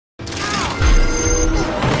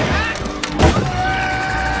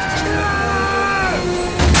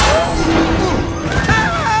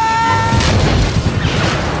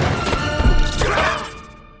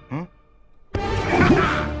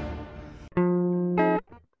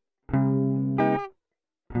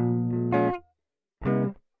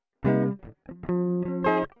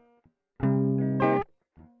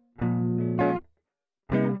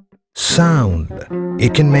Sound.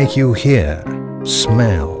 It can make you hear,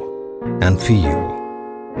 smell, and feel.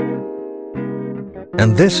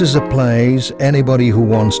 And this is a place anybody who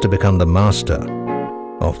wants to become the master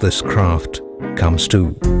of this craft comes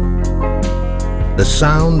to. The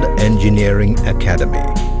Sound Engineering Academy.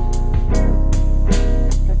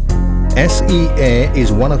 SEA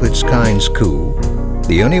is one of its kind school,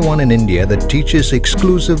 the only one in India that teaches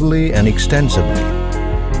exclusively and extensively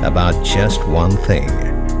about just one thing: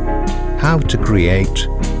 how to create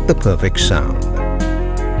the perfect sound.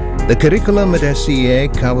 The curriculum at SEA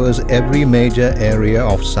covers every major area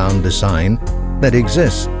of sound design that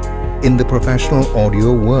exists in the professional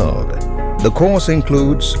audio world. The course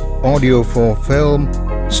includes audio for film,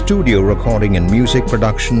 studio recording and music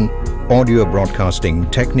production, audio broadcasting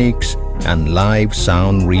techniques, and live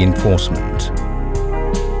sound reinforcement.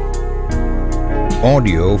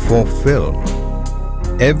 Audio for film.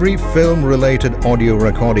 Every film-related audio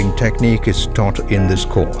recording technique is taught in this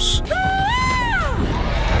course.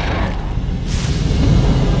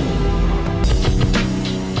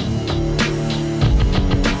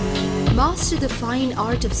 Master the fine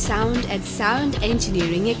art of sound at Sound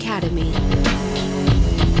Engineering Academy.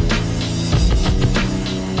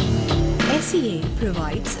 SEA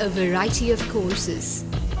provides a variety of courses.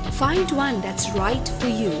 Find one that's right for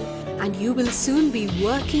you, and you will soon be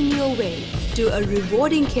working your way to a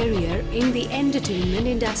rewarding career in the entertainment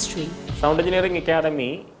industry. Sound Engineering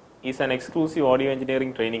Academy is an exclusive audio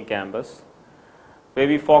engineering training campus where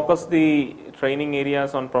we focus the training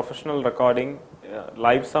areas on professional recording,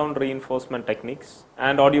 live sound reinforcement techniques,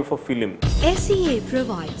 and audio for film. SEA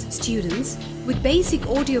provides students with basic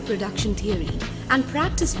audio production theory and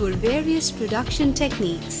practice for various production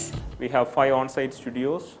techniques. We have 5 on-site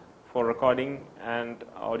studios for recording and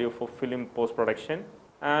audio for film post-production.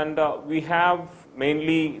 And we have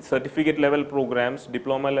mainly certificate level programs,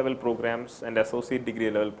 diploma level programs, and associate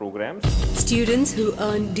degree level programs. Students who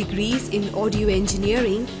earn degrees in audio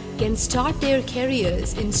engineering can start their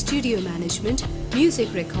careers in studio management,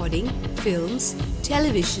 music recording, films,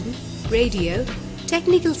 television, radio,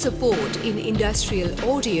 technical support in industrial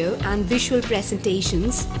audio and visual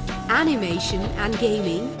presentations, animation and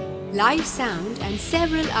gaming, live sound, and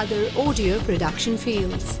several other audio production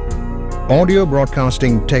fields. Audio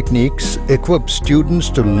broadcasting techniques equip students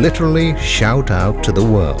to literally shout out to the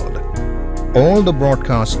world. All the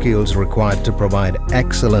broadcast skills required to provide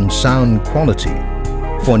excellent sound quality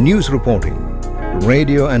for news reporting,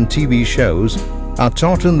 radio and TV shows are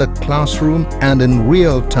taught in the classroom and in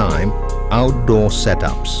real-time outdoor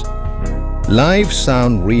setups. Live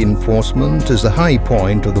sound reinforcement is the high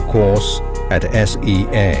point of the course at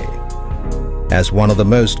SEA. As one of the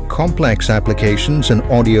most complex applications in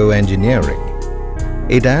audio engineering,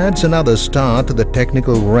 it adds another star to the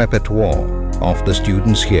technical repertoire of the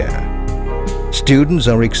students here. Students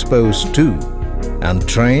are exposed to and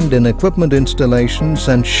trained in equipment installations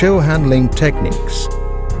and show handling techniques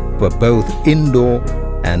for both indoor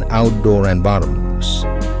and outdoor environments.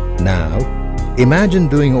 Now, imagine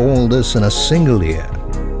doing all this in a single year,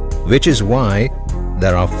 which is why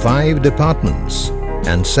there are 5 departments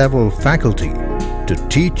and several faculty to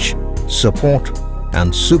teach, support,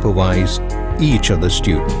 and supervise each of the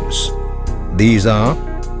students. These are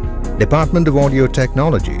Department of Audio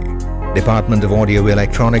Technology, Department of Audio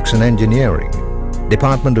Electronics and Engineering,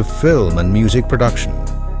 Department of Film and Music Production,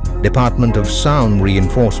 Department of Sound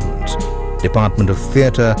Reinforcement, Department of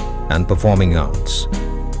Theatre and Performing Arts.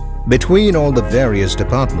 Between all the various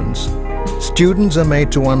departments, students are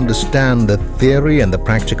made to understand the theory and the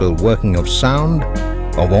practical working of sound,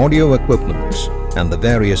 of audio equipment, and the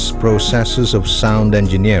various processes of sound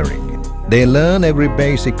engineering. They learn every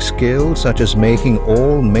basic skill, such as making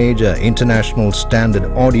all major international standard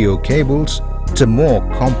audio cables, to more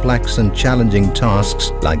complex and challenging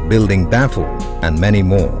tasks like building baffle and many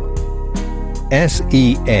more.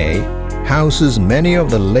 SEA houses many of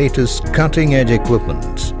the latest cutting-edge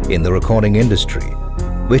equipment in the recording industry,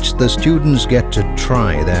 which the students get to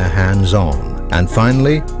try their hands on. And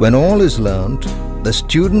finally, when all is learned, the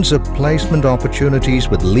students have placement opportunities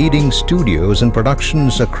with leading studios and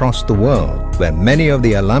productions across the world, where many of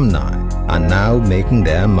the alumni are now making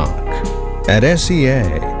their mark. At SEA,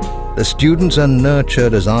 the students are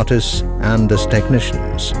nurtured as artists and as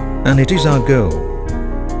technicians, and it is our goal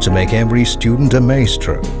to make every student a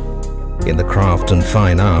maestro in the craft and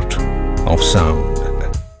fine art of sound.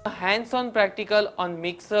 Hands-on practical on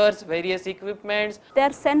mixers, various equipments. They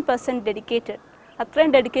are 100% dedicated. അത്രയും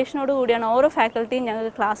ഡെഡിക്കേഷനോട് കൂടിയാണ് ഓരോ ഫാക്കൽറ്റിയും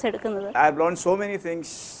ഞങ്ങൾക്ക് class എടുക്കുന്നത്. I have learned so many things,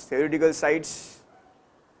 theoretical sides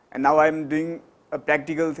and now I'm doing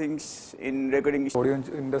practical things in recording. Audio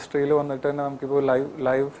ഇൻഡസ്ട്രിയിൽ വന്നിട്ട് തന്നെ നമുക്കിപ്പോൾ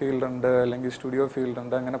live field ഉണ്ട്, അല്ലെങ്കിൽ സ്റ്റുഡിയോ ഫീൽഡ്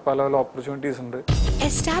ഉണ്ട്, അങ്ങനെ പല പല ഓപ്പർച്യൂണിറ്റീസ് ഉണ്ട്.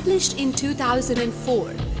 Established in 2004,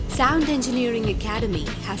 Sound Engineering Academy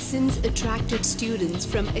has since attracted students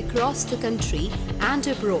from across the country and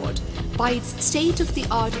abroad by its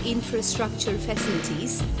state-of-the-art infrastructure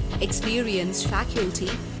facilities, experienced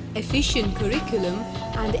faculty, efficient curriculum,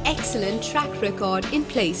 and excellent track record in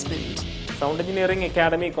placement. Sound Engineering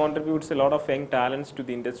Academy contributes a lot of young talents to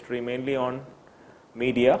the industry, mainly on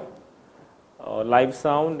media, live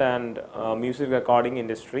sound and music recording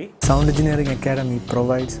industry. Sound Engineering Academy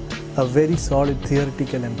provides a very solid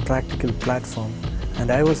theoretical and practical platform, and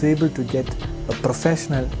I was able to get a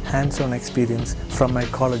professional hands-on experience from my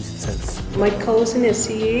college itself. My course in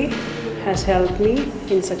SCA has helped me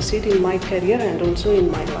in succeeding in my career and also in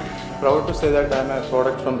my life. Proud to say that I am a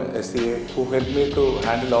product from SCA who helped me to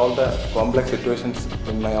handle all the complex situations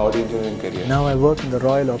in my audio engineering career. Now I work in the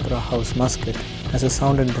Royal Opera House, Muscat, as a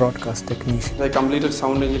sound and broadcast technician. I completed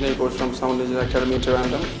sound engineering course from Sound Engineering Academy in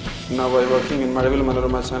Trivandrum. Now I am working in Madavilu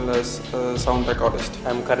Manorama channel as a sound recordist.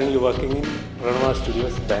 I am currently working in Ranma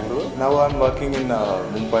Studios, Bangalore. Now I am working in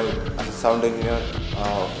Mumbai as a sound engineer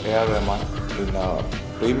AR Rahman in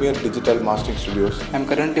Premier Digital Mastering Studios. I am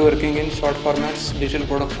currently working in Short Formats Digital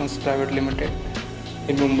Productions Private Limited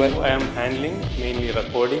in Mumbai. I am handling mainly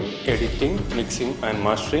recording, editing, mixing and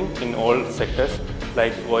mastering in all sectors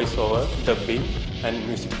like voiceover, dubbing and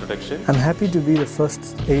music production. I'm happy to be the first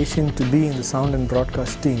Asian to be in the sound and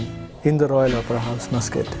broadcast team in the Royal Opera House,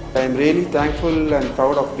 Muscat. I am really thankful and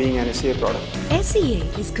proud of being an SCA product. SCA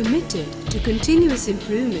is committed to continuous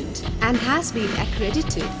improvement and has been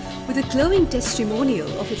accredited with a glowing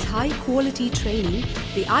testimonial of its high-quality training,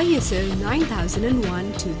 the ISO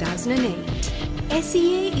 9001-2008.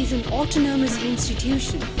 SCA is an autonomous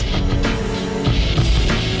institution.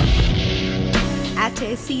 At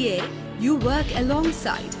SCA, you work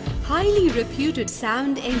alongside highly reputed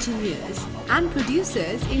sound engineers and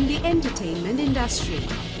producers in the entertainment industry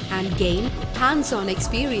and gain hands-on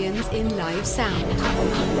experience in live sound.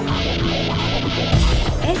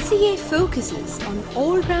 SCA focuses on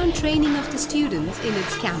all-round training of the students in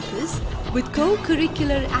its campus with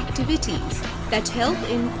co-curricular activities that help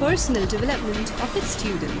in personal development of its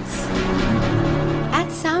students. At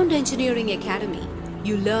Sound Engineering Academy,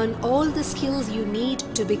 you learn all the skills you need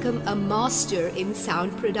to become a master in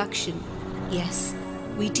sound production. Yes,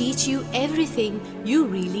 we teach you everything you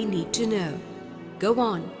really need to know. Go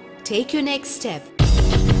on, take your next step.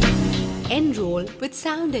 Enroll with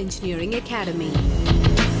Sound Engineering Academy.